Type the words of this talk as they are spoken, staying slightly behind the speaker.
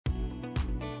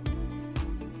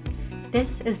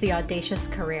This is The Audacious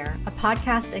Career, a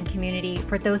podcast and community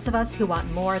for those of us who want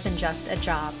more than just a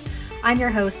job. I'm your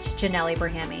host, Janel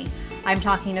Abrahami. I'm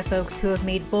talking to folks who have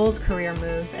made bold career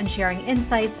moves and sharing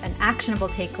insights and actionable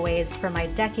takeaways from my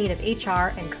decade of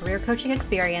HR and career coaching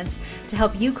experience to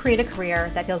help you create a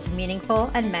career that feels meaningful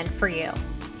and meant for you.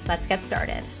 Let's get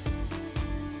started.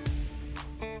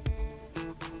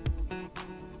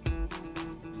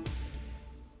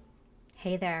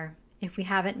 Hey there. If we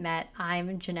haven't met,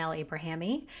 I'm Janel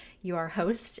Abrahami, your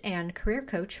host and career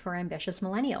coach for ambitious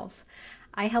millennials.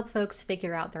 I help folks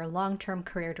figure out their long-term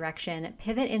career direction,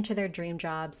 pivot into their dream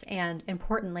jobs, and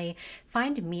importantly,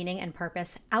 find meaning and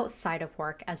purpose outside of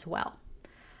work as well.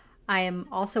 I am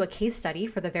also a case study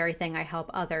for the very thing I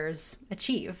help others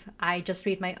achieve. I just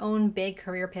made my own big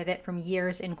career pivot from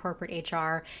years in corporate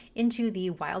HR into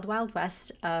the wild, wild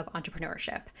west of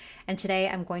entrepreneurship. And today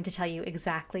I'm going to tell you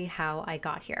exactly how I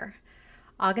got here.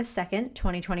 August 2nd,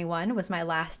 2021 was my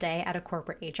last day at a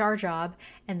corporate HR job,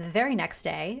 and the very next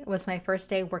day was my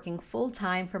first day working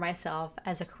full-time for myself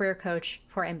as a career coach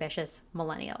for ambitious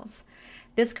millennials.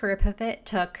 This career pivot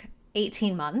took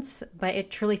 18 months, but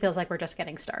it truly feels like we're just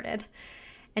getting started.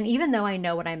 And even though I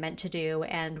know what I meant to do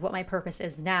and what my purpose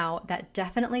is now, that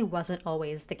definitely wasn't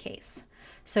always the case.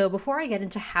 So before I get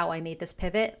into how I made this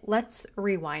pivot, let's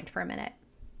rewind for a minute.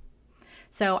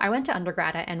 So I went to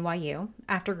undergrad at NYU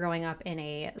after growing up in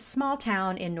a small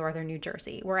town in northern New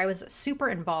Jersey, where I was super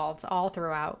involved all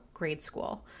throughout grade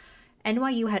school.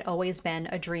 NYU had always been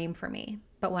a dream for me,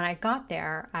 but when I got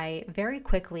there, I very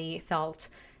quickly felt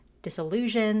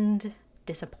disillusioned,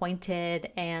 disappointed,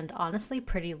 and honestly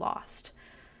pretty lost.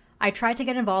 I tried to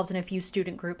get involved in a few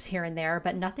student groups here and there,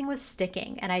 but nothing was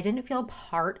sticking, and I didn't feel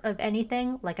part of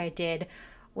anything like I did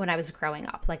when I was growing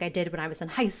up, like I did when I was in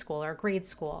high school or grade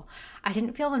school. I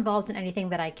didn't feel involved in anything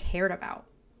that I cared about.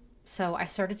 So I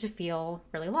started to feel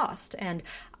really lost. And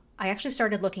I actually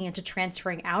started looking into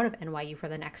transferring out of NYU for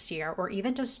the next year, or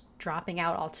even just dropping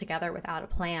out altogether without a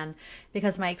plan,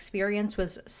 because my experience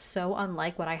was so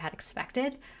unlike what I had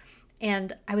expected.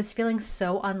 And I was feeling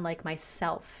so unlike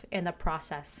myself in the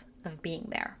process of being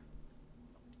there.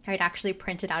 I'd actually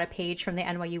printed out a page from the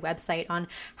NYU website on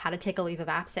how to take a leave of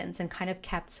absence and kind of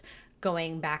kept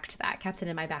going back to that, kept it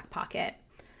in my back pocket.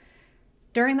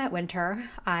 During that winter,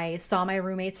 I saw my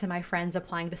roommates and my friends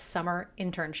applying to summer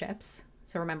internships.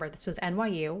 So remember, this was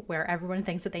NYU, where everyone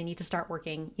thinks that they need to start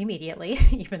working immediately,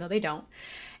 even though they don't.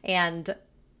 And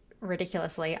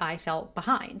ridiculously, I felt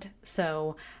behind.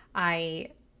 So I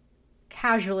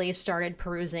casually started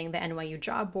perusing the NYU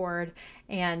job board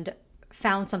and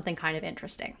found something kind of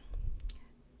interesting.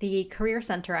 The Career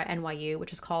Center at NYU,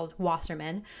 which is called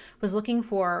Wasserman, was looking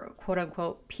for quote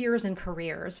unquote peers and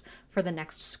careers for the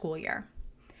next school year.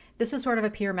 This was sort of a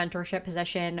peer mentorship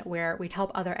position where we'd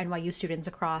help other NYU students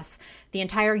across the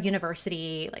entire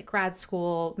university, like grad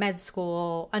school, med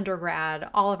school, undergrad,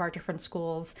 all of our different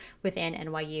schools within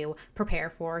NYU prepare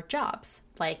for jobs,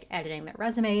 like editing their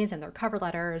resumes and their cover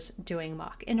letters, doing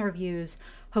mock interviews,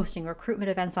 hosting recruitment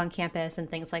events on campus, and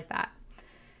things like that.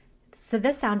 So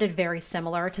this sounded very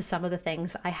similar to some of the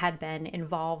things I had been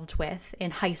involved with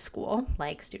in high school,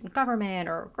 like student government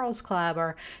or girls club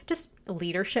or just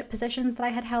leadership positions that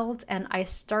I had held. And I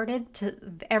started to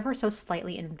ever so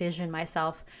slightly envision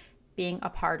myself being a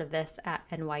part of this at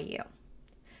NYU.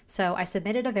 So I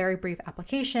submitted a very brief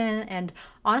application and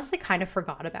honestly kind of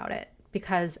forgot about it,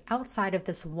 because outside of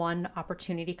this one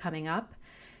opportunity coming up,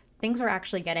 things were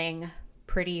actually getting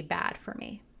pretty bad for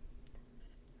me.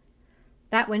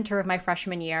 That winter of my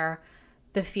freshman year,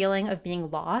 the feeling of being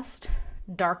lost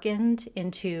darkened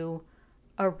into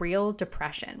a real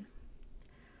depression.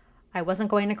 I wasn't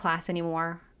going to class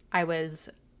anymore. I was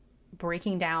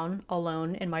breaking down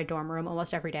alone in my dorm room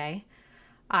almost every day.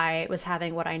 I was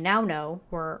having what I now know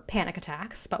were panic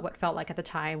attacks, but what felt like at the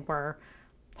time were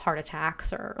heart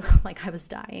attacks or like I was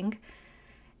dying.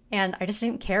 And I just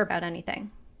didn't care about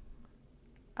anything.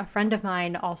 A friend of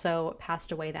mine also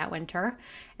passed away that winter,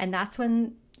 and that's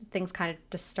when things kind of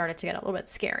just started to get a little bit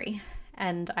scary,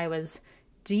 and I was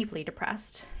deeply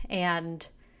depressed and,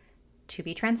 to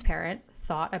be transparent,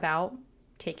 thought about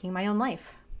taking my own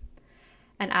life.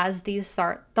 And as these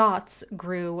thoughts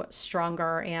grew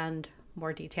stronger and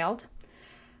more detailed,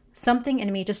 something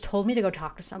in me just told me to go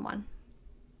talk to someone.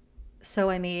 So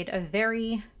I made a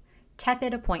very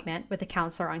tepid appointment with a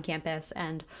counselor on campus,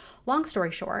 and long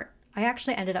story short, I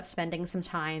actually ended up spending some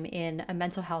time in a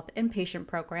mental health inpatient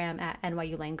program at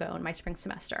NYU Langone my spring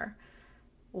semester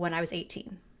when I was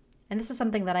 18. And this is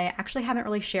something that I actually haven't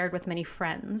really shared with many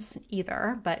friends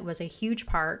either, but was a huge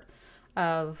part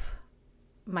of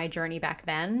my journey back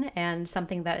then, and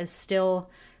something that is still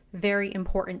very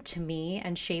important to me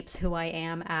and shapes who I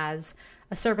am as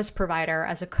a service provider,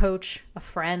 as a coach, a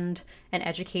friend, an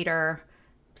educator,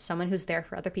 someone who's there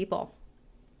for other people.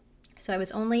 So I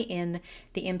was only in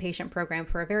the inpatient program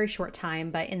for a very short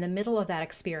time, but in the middle of that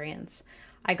experience,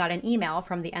 I got an email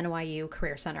from the NYU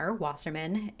Career Center,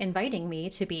 Wasserman, inviting me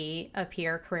to be a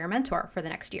peer career mentor for the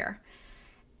next year.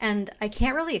 And I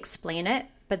can't really explain it,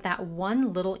 but that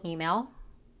one little email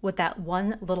with that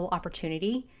one little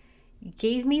opportunity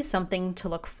gave me something to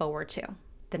look forward to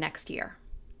the next year.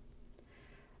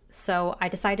 So I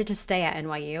decided to stay at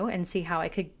NYU and see how I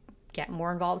could get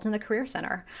more involved in the Career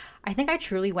Center. I think I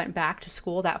truly went back to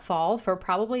school that fall for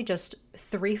probably just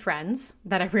 3 friends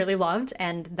that I really loved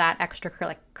and that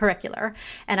extracurricular.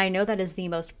 And I know that is the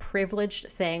most privileged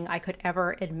thing I could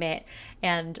ever admit.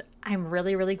 And I'm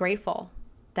really, really grateful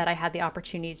that I had the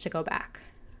opportunity to go back,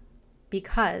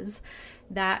 because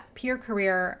that peer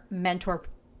career mentor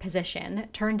position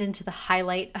turned into the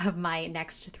highlight of my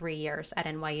next 3 years at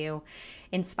NYU,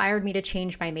 inspired me to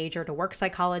change my major to work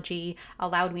psychology,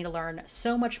 allowed me to learn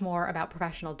so much more about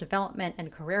professional development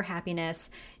and career happiness,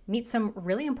 meet some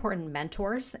really important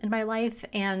mentors in my life,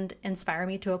 and inspire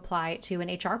me to apply to an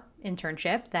HR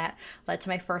internship that led to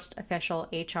my first official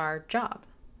HR job.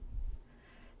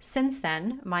 Since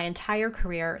then, my entire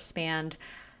career spanned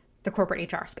the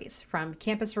corporate HR space, from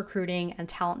campus recruiting and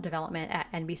talent development at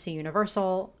NBC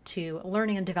Universal, to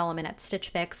learning and development at Stitch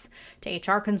Fix, to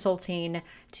HR consulting,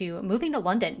 to moving to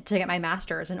London to get my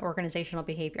master's in organizational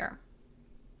behavior.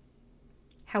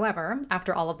 However,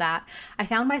 after all of that, I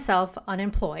found myself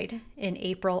unemployed in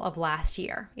April of last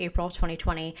year, April of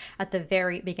 2020, at the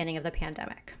very beginning of the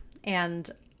pandemic. And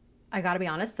I gotta be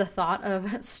honest, the thought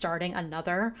of starting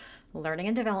another learning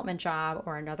and development job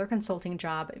or another consulting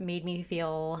job made me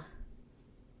feel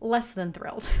less than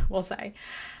thrilled, we'll say.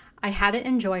 I hadn't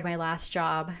enjoyed my last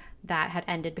job that had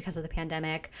ended because of the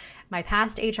pandemic. My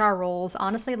past HR roles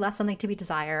honestly left something to be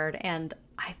desired, and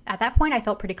at that point I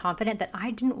felt pretty confident that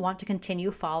I didn't want to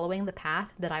continue following the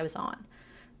path that I was on.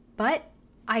 But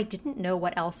I didn't know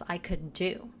what else I could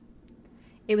do.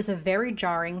 It was a very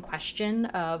jarring question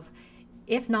of,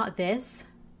 if not this,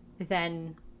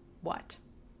 then what?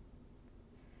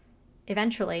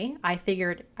 Eventually, I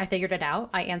figured it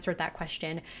out. I answered that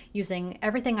question using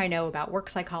everything I know about work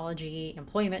psychology,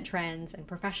 employment trends, and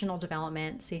professional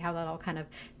development. See how that all kind of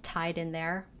tied in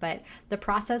there? But the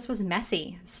process was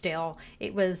messy still.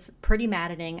 It was pretty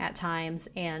maddening at times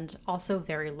and also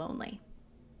very lonely.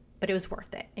 But it was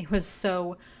worth it. It was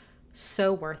so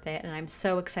worth it. And I'm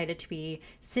so excited to be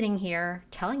sitting here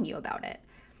telling you about it.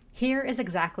 Here is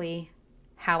exactly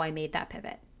how I made that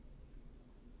pivot.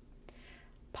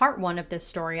 Part 1 of this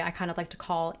story I kind of like to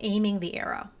call aiming the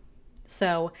arrow.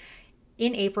 So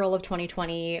in April of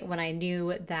 2020, when I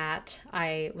knew that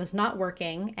I was not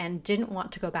working and didn't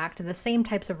want to go back to the same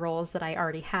types of roles that I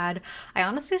already had, I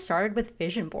honestly started with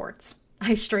vision boards.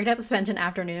 I straight up spent an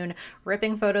afternoon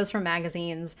ripping photos from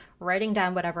magazines, writing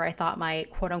down whatever I thought my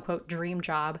quote unquote dream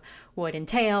job would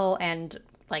entail, and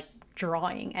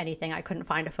drawing anything I couldn't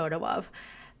find a photo of.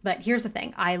 But here's the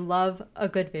thing. I love a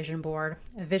good vision board.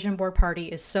 A vision board party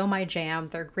is so my jam.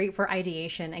 They're great for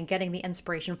ideation and getting the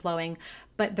inspiration flowing,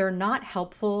 but they're not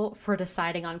helpful for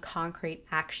deciding on concrete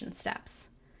action steps.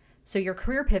 So your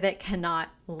career pivot cannot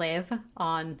live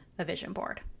on a vision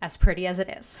board, as pretty as it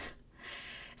is.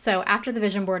 So after the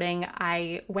vision boarding,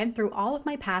 I went through all of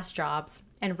my past jobs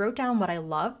and wrote down what I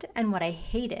loved and what I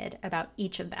hated about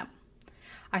each of them.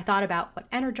 I thought about what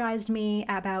energized me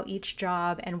about each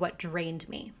job and what drained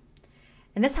me.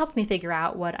 And this helped me figure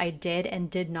out what I did and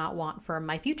did not want for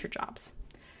my future jobs.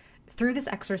 Through this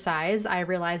exercise, I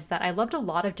realized that I loved a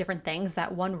lot of different things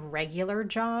that one regular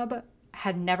job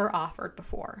had never offered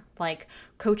before, like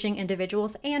coaching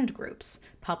individuals and groups,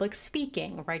 public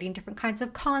speaking, writing different kinds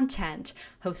of content,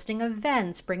 hosting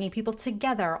events, bringing people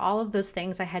together, all of those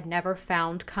things I had never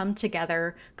found come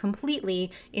together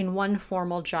completely in one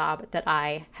formal job that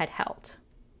I had held.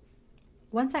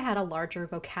 Once I had a larger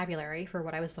vocabulary for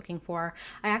what I was looking for,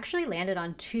 I actually landed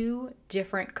on 2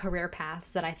 different career paths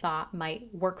that I thought might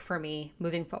work for me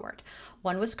moving forward.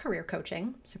 One was career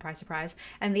coaching, surprise, surprise,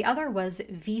 and the other was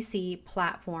VC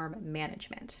platform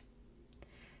management.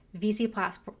 VC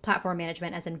platform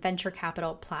management as in venture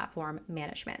capital platform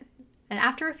management. And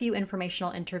after a few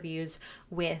informational interviews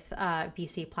with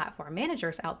VC platform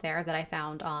managers out there that I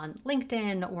found on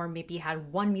LinkedIn or maybe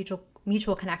had one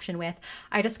mutual connection with,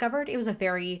 I discovered it was a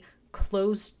very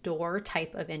closed door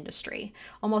type of industry.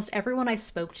 Almost everyone I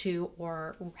spoke to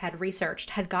or had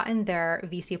researched had gotten their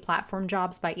VC platform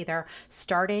jobs by either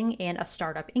starting in a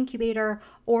startup incubator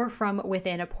or from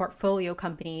within a portfolio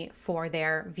company for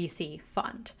their VC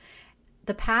fund.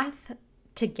 The path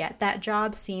to get that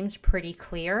job seemed pretty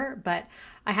clear, but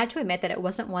I had to admit that it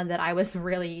wasn't one that I was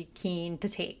really keen to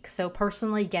take. So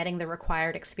personally, getting the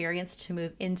required experience to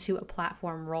move into a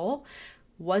platform role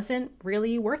wasn't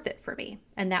really worth it for me.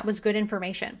 And that was good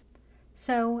information.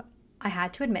 So I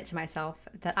had to admit to myself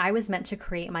that I was meant to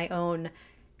create my own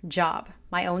job,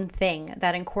 my own thing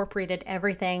that incorporated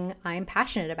everything I'm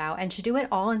passionate about, and to do it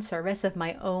all in service of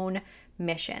my own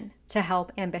mission to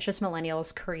help ambitious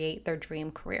millennials create their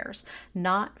dream careers,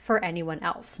 not for anyone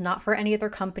else, not for any other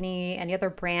company, any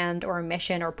other brand or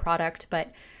mission or product,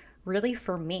 but really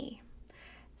for me.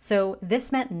 So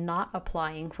this meant not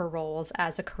applying for roles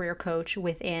as a career coach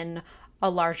within a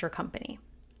larger company,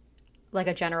 like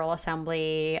a General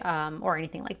Assembly or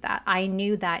anything like that. I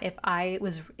knew that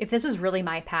if this was really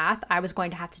my path, I was going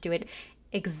to have to do it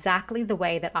exactly the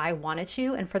way that I wanted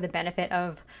to, and for the benefit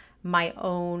of my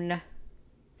own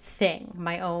thing,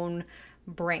 my own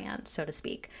brand, so to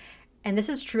speak. And this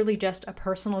is truly just a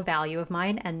personal value of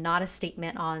mine and not a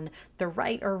statement on the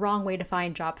right or wrong way to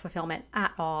find job fulfillment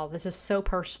at all. This is so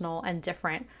personal and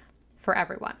different for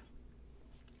everyone.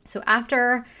 So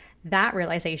after that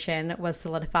realization was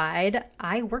solidified,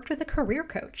 I worked with a career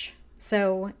coach.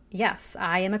 So yes,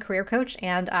 I am a career coach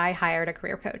and I hired a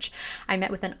career coach. I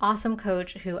met with an awesome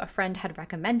coach who a friend had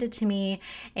recommended to me,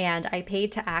 and I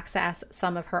paid to access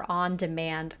some of her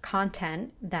on-demand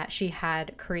content that she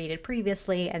had created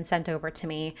previously and sent over to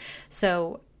me.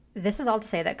 So this is all to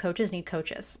say that coaches need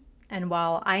coaches. And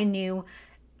while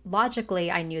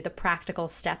logically, I knew the practical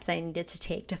steps I needed to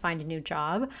take to find a new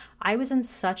job, I was in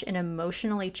such an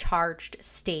emotionally charged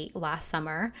state last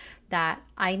summer that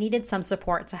I needed some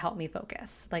support to help me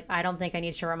focus. Like, I don't think I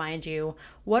need to remind you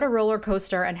what a roller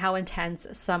coaster and how intense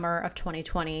summer of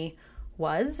 2020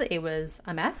 was. It was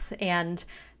a mess. And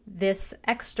this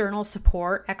external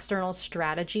support, external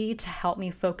strategy to help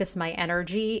me focus my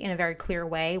energy in a very clear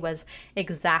way was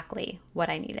exactly what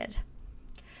I needed.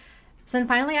 So then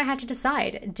finally I had to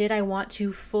decide, did I want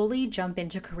to fully jump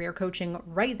into career coaching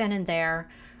right then and there,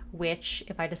 which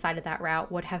if I decided that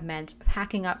route would have meant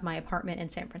packing up my apartment in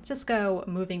San Francisco,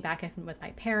 moving back in with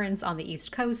my parents on the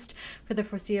East Coast for the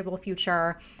foreseeable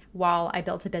future while I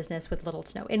built a business with little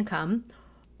to no income?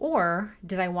 Or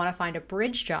did I want to find a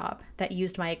bridge job that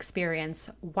used my experience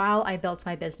while I built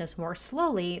my business more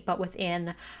slowly, but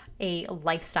within a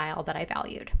lifestyle that I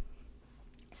valued?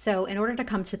 So in order to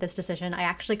come to this decision, I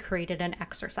actually created an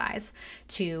exercise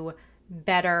to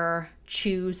better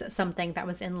choose something that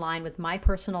was in line with my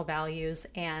personal values,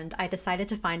 and I decided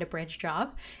to find a bridge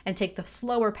job and take the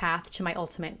slower path to my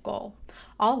ultimate goal.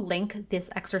 I'll link this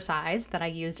exercise that I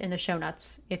used in the show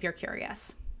notes if you're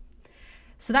curious.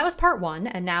 So that was part one,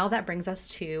 and now that brings us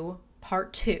to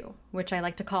part two, which I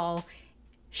like to call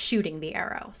shooting the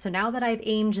arrow. So now that I've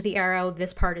aimed the arrow,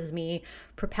 this part is me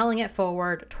propelling it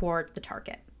forward toward the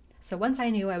target. So once I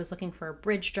knew I was looking for a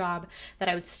bridge job that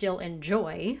I would still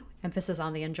enjoy, emphasis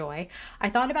on the enjoy, I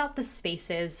thought about the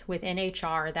spaces within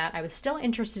HR that I was still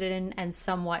interested in and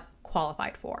somewhat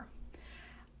qualified for.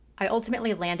 I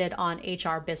ultimately landed on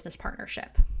HR business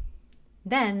partnership.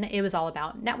 Then it was all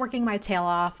about networking my tail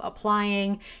off,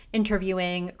 applying,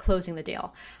 interviewing, closing the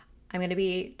deal. I'm going to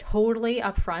be totally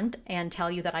upfront and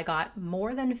tell you that I got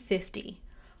more than 50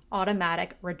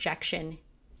 automatic rejection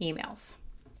emails.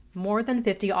 More than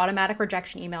 50 automatic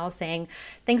rejection emails saying,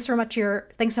 thanks so much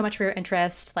for your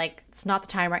interest. Like, it's not the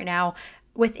time right now.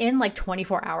 Within like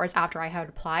 24 hours after I had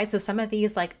applied. So some of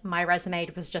these, like, my resume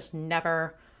was just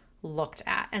never looked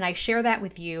at. And I share that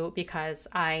with you because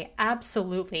I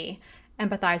absolutely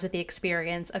empathize with the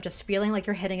experience of just feeling like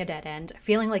you're hitting a dead end,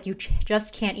 feeling like you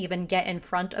just can't even get in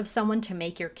front of someone to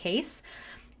make your case,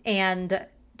 and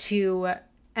to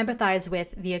empathize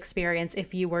with the experience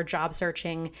if you were job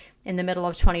searching in the middle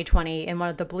of 2020 in one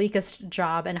of the bleakest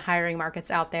job and hiring markets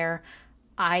out there.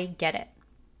 I get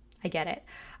it.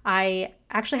 I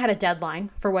actually had a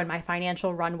deadline for when my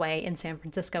financial runway in San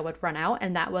Francisco would run out,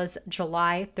 and that was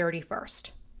July 31st.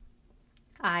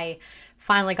 I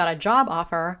finally got a job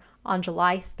offer on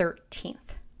July 13th.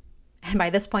 And by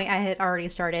this point, I had already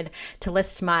started to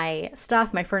list my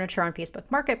stuff, my furniture on Facebook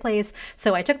Marketplace.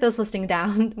 So I took those listings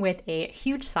down with a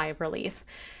huge sigh of relief.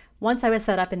 Once I was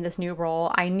set up in this new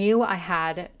role, I knew I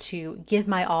had to give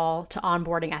my all to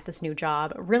onboarding at this new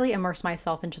job, really immerse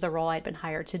myself into the role I'd been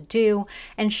hired to do,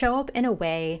 and show up in a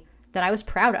way that I was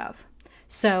proud of.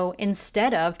 So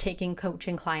instead of taking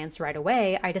coaching clients right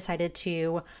away, I decided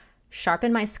to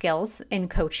sharpen my skills in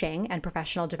coaching and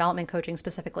professional development coaching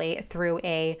specifically through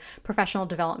a professional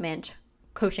development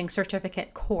coaching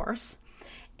certificate course.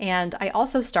 And I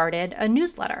also started a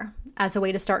newsletter as a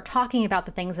way to start talking about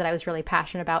the things that I was really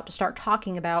passionate about, to start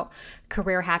talking about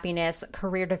career happiness,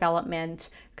 career development,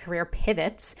 career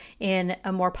pivots in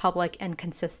a more public and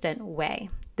consistent way.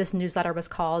 This newsletter was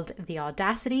called The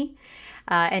Audacity,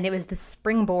 and it was the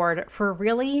springboard for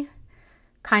really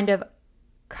kind of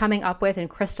coming up with and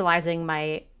crystallizing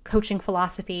my coaching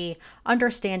philosophy,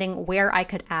 understanding where I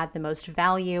could add the most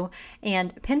value,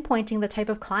 and pinpointing the type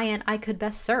of client I could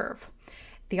best serve.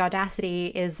 The Audacity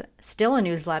is still a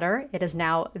newsletter. It is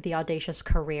now The Audacious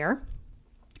Career,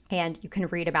 and you can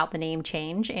read about the name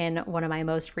change in one of my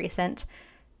most recent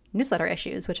newsletter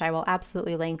issues, which I will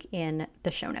absolutely link in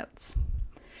the show notes.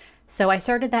 So I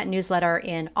started that newsletter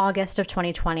in August of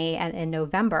 2020, and in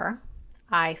November,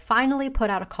 I finally put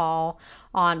out a call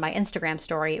on my Instagram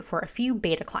story for a few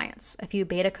beta clients, a few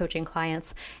beta coaching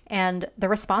clients, and the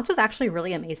response was actually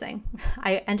really amazing.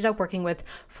 I ended up working with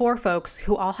 4 folks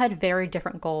who all had very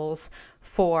different goals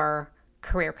for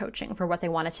career coaching, for what they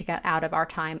wanted to get out of our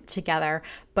time together.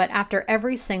 But after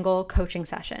every single coaching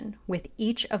session with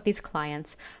each of these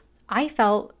clients, I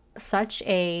felt such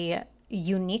a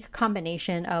unique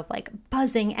combination of like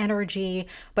buzzing energy,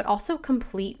 but also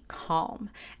complete calm.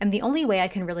 And the only way I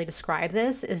can really describe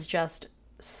this is just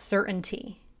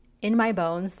certainty in my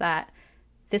bones that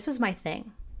this was my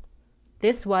thing.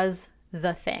 This was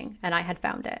the thing, and I had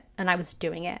found it, and I was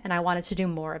doing it, and I wanted to do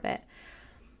more of it.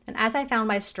 And as I found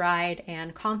my stride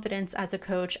and confidence as a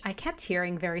coach, I kept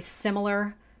hearing very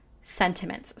similar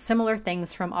sentiments, similar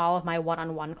things from all of my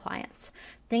one-on-one clients.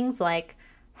 Things like,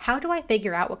 how do I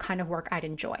figure out what kind of work I'd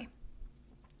enjoy?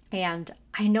 And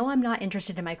I know I'm not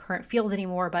interested in my current field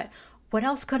anymore, but what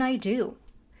else could I do?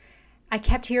 I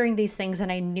kept hearing these things,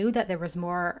 and I knew that there was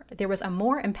a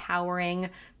more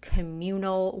empowering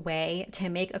communal way to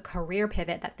make a career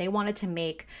pivot, that they wanted to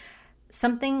make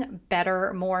something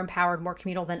better, more empowered, more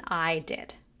communal than I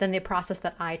did, than the process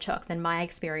that I took, than my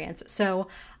experience. So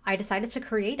I decided to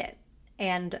create it.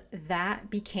 And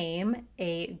that became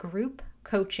a group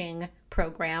coaching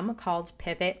program called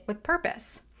Pivot with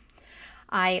Purpose.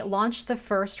 I launched the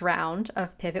first round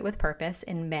of Pivot with Purpose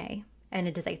in May, and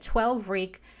it is a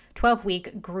 12-week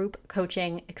group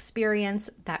coaching experience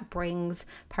that brings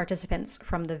participants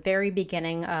from the very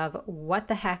beginning of what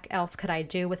the heck else could I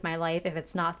do with my life if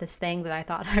it's not this thing that I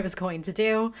thought I was going to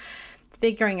do,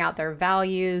 figuring out their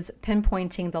values,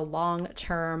 pinpointing the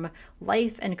long-term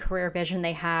life and career vision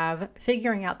they have,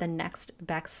 figuring out the next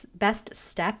best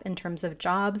step in terms of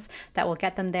jobs that will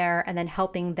get them there, and then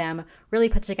helping them really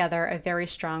put together a very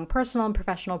strong personal and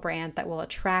professional brand that will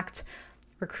attract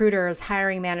recruiters,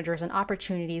 hiring managers, and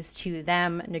opportunities to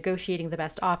them, negotiating the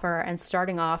best offer and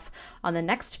starting off on the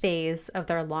next phase of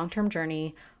their long-term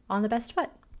journey on the best foot.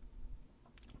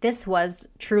 This was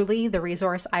truly the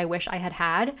resource I wish I had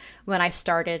had when I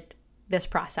started this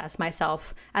process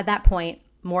myself at that point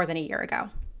more than a year ago.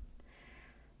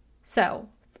 So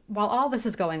while all this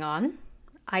is going on,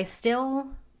 I still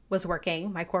was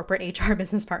working my corporate HR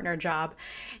business partner job.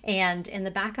 And in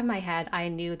the back of my head, I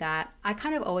knew that I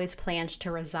kind of always planned to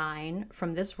resign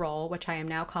from this role, which I am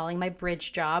now calling my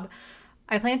bridge job.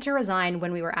 I planned to resign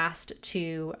when we were asked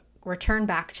to return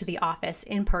back to the office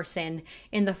in person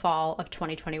in the fall of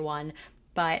 2021.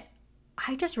 But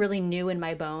I just really knew in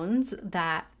my bones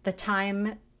that the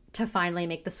time to finally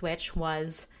make the switch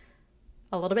was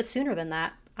a little bit sooner than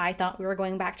that. I thought we were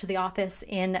going back to the office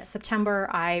in September.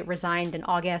 I resigned in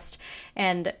August,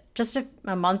 and just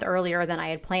a month earlier than I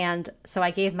had planned. So I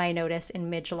gave my notice in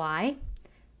mid-July,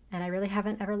 and I really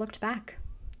haven't ever looked back.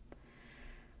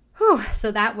 Whew,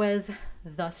 so that was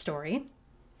the story.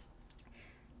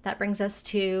 That brings us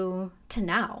to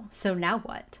now. So now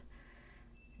what?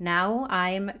 Now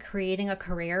I'm creating a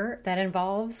career that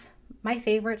involves my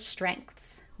favorite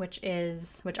strengths, which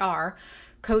are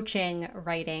coaching,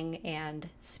 writing, and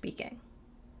speaking.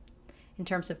 In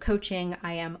terms of coaching,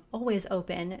 I am always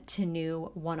open to new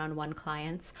one-on-one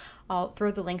clients. I'll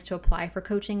throw the link to apply for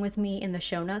coaching with me in the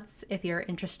show notes if you're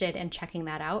interested in checking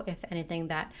that out. If anything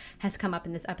that has come up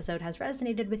in this episode has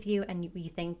resonated with you and you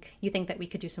think that we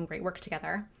could do some great work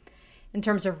together. In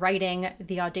terms of writing,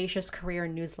 the Audacious Career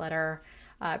newsletter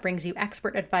brings you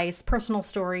expert advice, personal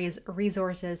stories,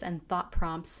 resources, and thought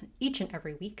prompts each and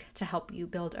every week to help you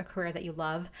build a career that you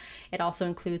love. It also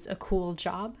includes a cool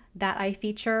job that I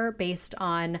feature based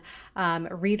on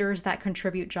readers that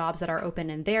contribute jobs that are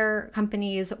open in their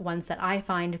companies, ones that I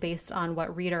find based on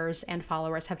what readers and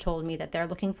followers have told me that they're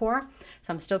looking for.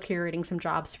 So I'm still curating some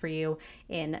jobs for you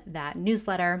in that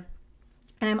newsletter.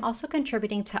 And I'm also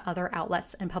contributing to other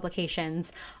outlets and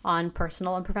publications on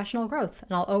personal and professional growth.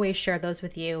 And I'll always share those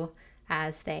with you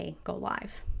as they go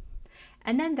live.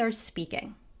 And then there's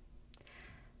speaking.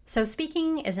 So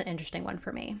speaking is an interesting one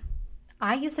for me.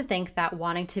 I used to think that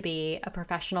wanting to be a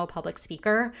professional public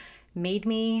speaker made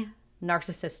me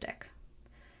narcissistic.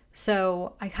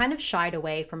 So I kind of shied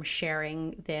away from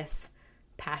sharing this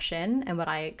passion and what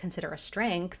I consider a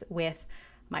strength with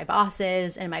my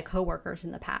bosses and my coworkers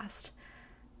in the past.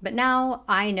 But now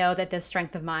I know that this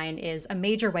strength of mine is a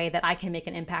major way that I can make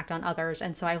an impact on others.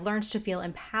 And so I've learned to feel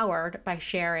empowered by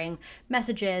sharing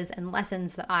messages and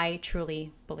lessons that I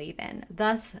truly believe in.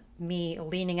 Thus, me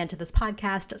leaning into this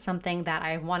podcast, something that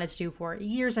I've wanted to do for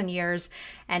years and years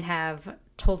and have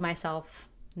told myself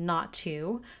not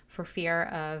to for fear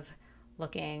of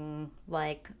looking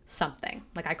like something,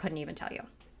 like I couldn't even tell you.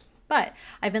 But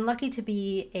I've been lucky to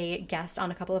be a guest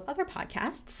on a couple of other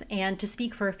podcasts and to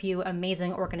speak for a few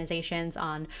amazing organizations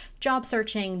on job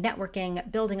searching,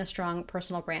 networking, building a strong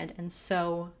personal brand, and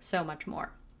so much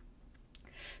more.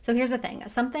 So here's the thing.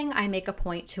 Something I make a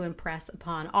point to impress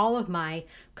upon all of my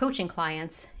coaching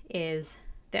clients is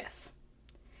this.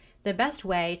 The best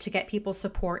way to get people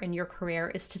support in your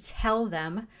career is to tell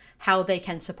them how they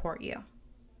can support you.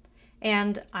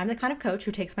 And I'm the kind of coach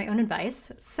who takes my own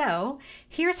advice. So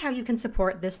here's how you can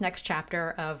support this next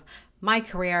chapter of my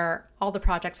career, all the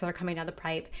projects that are coming down the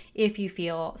pipe, if you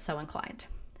feel so inclined.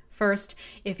 First,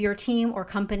 if your team or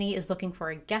company is looking for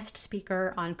a guest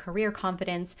speaker on career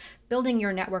confidence, building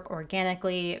your network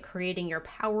organically, creating your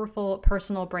powerful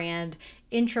personal brand,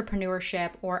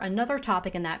 intrapreneurship, or another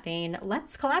topic in that vein,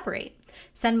 let's collaborate.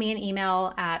 Send me an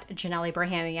email at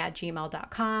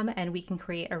janelabrahami@gmail.com and we can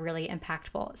create a really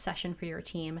impactful session for your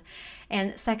team.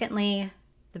 And secondly,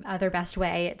 the other best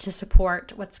way to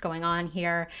support what's going on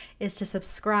here is to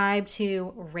subscribe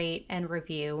to, rate, and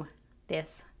review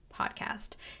this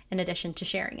podcast in addition to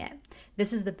sharing it.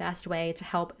 This is the best way to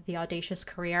help the Audacious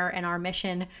Career and our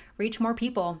mission reach more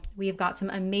people. We've got some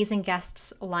amazing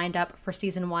guests lined up for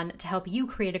season 1 to help you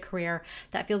create a career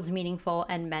that feels meaningful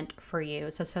and meant for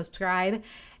you. So subscribe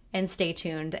and stay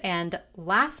tuned. And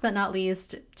last but not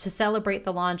least, to celebrate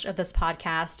the launch of this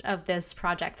podcast, of this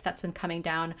project that's been coming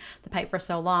down the pipe for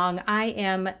so long, I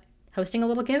am hosting a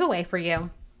little giveaway for you.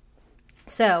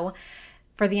 So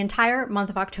for the entire month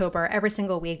of October, every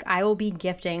single week, I will be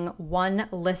gifting one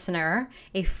listener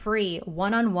a free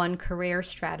one-on-one career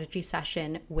strategy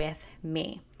session with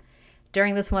me.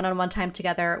 During this one-on-one time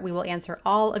together, we will answer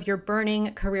all of your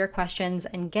burning career questions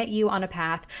and get you on a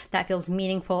path that feels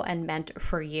meaningful and meant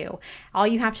for you. All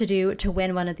you have to do to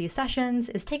win one of these sessions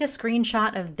is take a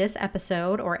screenshot of this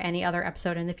episode or any other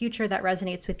episode in the future that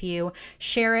resonates with you,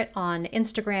 share it on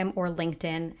Instagram or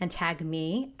LinkedIn, and tag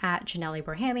me at Janel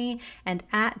Abrahami and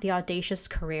at The Audacious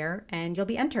Career, and you'll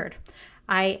be entered.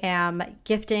 I am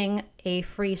gifting a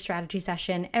free strategy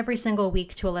session every single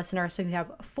week to a listener, so you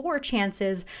have 4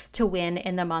 chances to win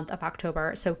in the month of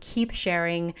October. So keep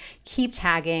sharing, keep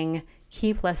tagging,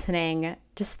 keep listening.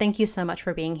 Just thank you so much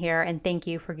for being here, and thank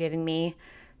you for giving me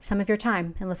some of your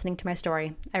time and listening to my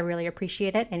story. I really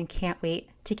appreciate it and can't wait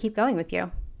to keep going with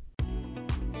you.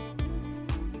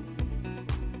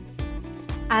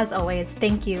 As always,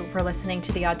 thank you for listening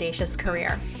to The Audacious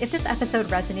Career. If this episode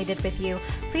resonated with you,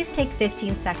 please take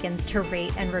 15 seconds to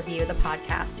rate and review the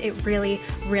podcast. It really,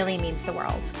 really means the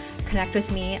world. Connect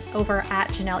with me over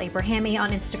at Janel Abrahami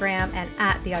on Instagram and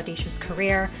at The Audacious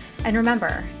Career. And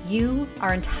remember, you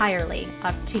are entirely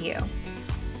up to you.